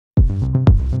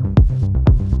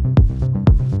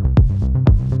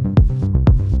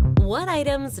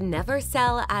items never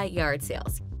sell at yard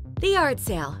sales. The yard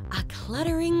sale, a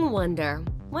cluttering wonder.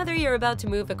 Whether you're about to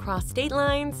move across state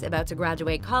lines, about to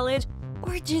graduate college,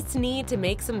 or just need to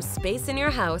make some space in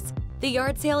your house, the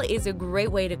yard sale is a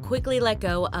great way to quickly let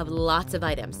go of lots of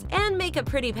items and make a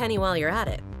pretty penny while you're at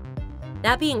it.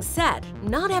 That being said,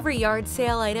 not every yard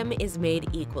sale item is made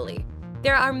equally.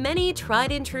 There are many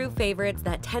tried and true favorites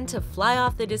that tend to fly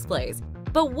off the displays.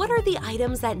 But what are the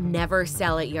items that never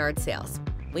sell at yard sales?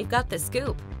 We've got the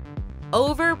scoop.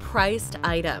 Overpriced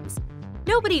items.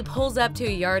 Nobody pulls up to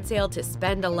a yard sale to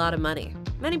spend a lot of money.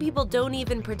 Many people don't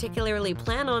even particularly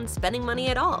plan on spending money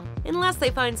at all, unless they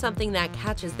find something that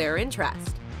catches their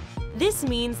interest. This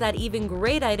means that even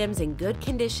great items in good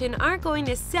condition aren't going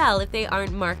to sell if they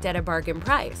aren't marked at a bargain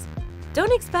price.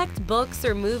 Don't expect books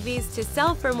or movies to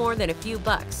sell for more than a few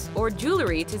bucks, or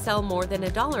jewelry to sell more than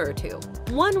 $1 or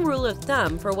 $2. One rule of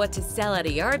thumb for what to sell at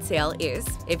a yard sale is,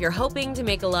 if you're hoping to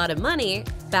make a lot of money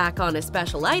back on a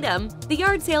special item, the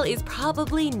yard sale is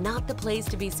probably not the place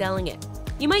to be selling it.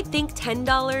 You might think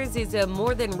 $10 is a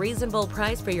more than reasonable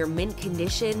price for your mint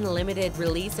condition limited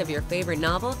release of your favorite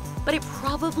novel, but it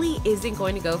probably isn't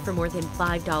going to go for more than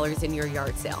 $5 in your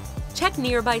yard sale. Check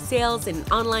nearby sales and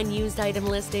online used item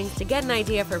listings to get an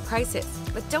idea for prices,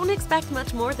 but don't expect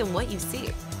much more than what you see.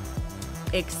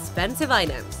 Expensive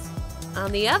items.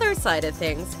 On the other side of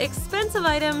things, expensive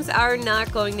items are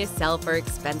not going to sell for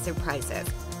expensive prices.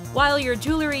 While your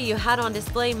jewelry you had on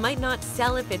display might not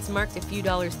sell if it's marked a few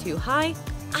dollars too high,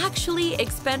 actually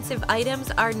expensive items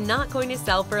are not going to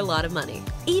sell for a lot of money,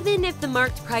 even if the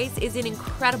marked price is an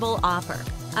incredible offer.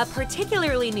 A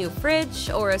particularly new fridge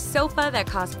or a sofa that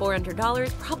costs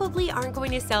 $400 probably aren't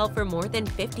going to sell for more than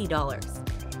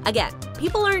 $50. Again,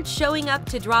 people aren't showing up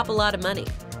to drop a lot of money,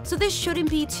 so this shouldn't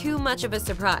be too much of a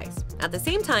surprise. At the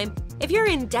same time, if you're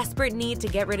in desperate need to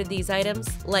get rid of these items,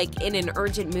 like in an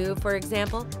urgent move for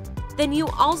example, then you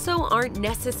also aren't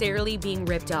necessarily being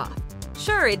ripped off.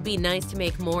 Sure, it'd be nice to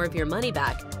make more of your money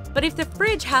back, but if the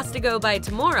fridge has to go by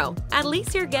tomorrow, at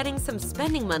least you're getting some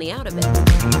spending money out of it.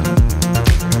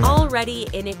 Already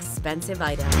inexpensive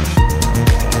items.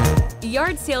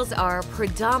 Yard sales are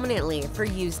predominantly for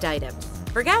used items.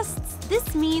 For guests,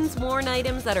 this means worn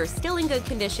items that are still in good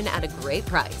condition at a great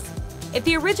price. If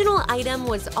the original item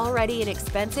was already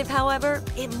inexpensive, however,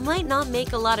 it might not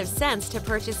make a lot of sense to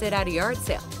purchase it at a yard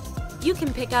sale. You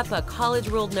can pick up a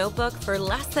college-ruled notebook for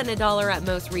less than $1 at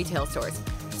most retail stores,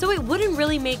 so it wouldn't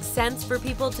really make sense for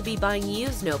people to be buying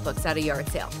used notebooks at a yard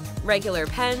sale. Regular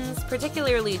pens,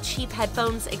 particularly cheap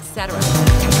headphones, etc.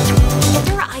 If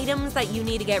there are items that you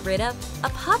need to get rid of, a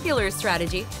popular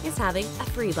strategy is having a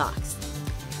free box.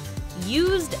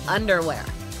 Used underwear.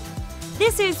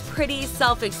 This is pretty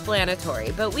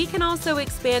self-explanatory, but we can also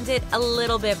expand it a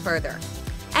little bit further.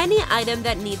 Any item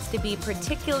that needs to be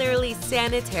particularly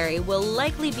sanitary will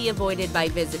likely be avoided by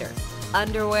visitors.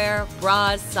 Underwear,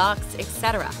 bras, socks,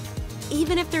 etc.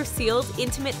 Even if they're sealed,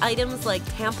 intimate items like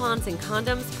tampons and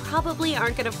condoms probably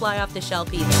aren't going to fly off the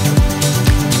shelf either.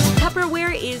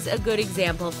 Tupperware is a good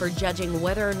example for judging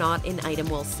whether or not an item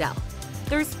will sell.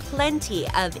 There's plenty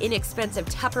of inexpensive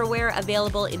Tupperware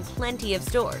available in plenty of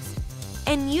stores.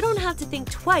 And you don't have to think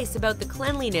twice about the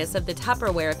cleanliness of the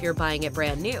Tupperware if you're buying it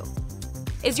brand new.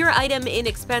 Is your item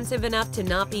inexpensive enough to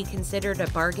not be considered a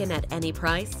bargain at any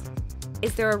price?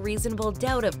 Is there a reasonable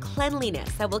doubt of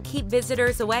cleanliness that will keep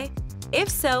visitors away? If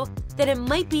so, then it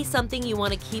might be something you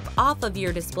want to keep off of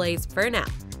your displays for now.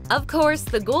 Of course,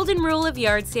 the golden rule of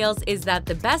yard sales is that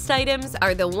the best items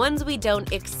are the ones we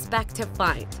don't expect to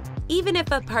find. Even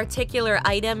if a particular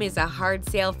item is a hard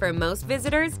sale for most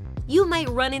visitors, you might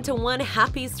run into one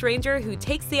happy stranger who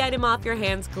takes the item off your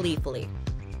hands gleefully.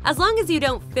 As long as you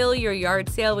don't fill your yard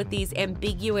sale with these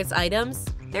ambiguous items,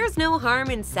 there's no harm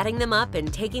in setting them up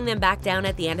and taking them back down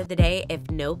at the end of the day if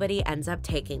nobody ends up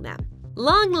taking them.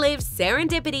 Long live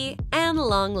serendipity and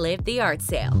long live the yard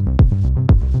sale.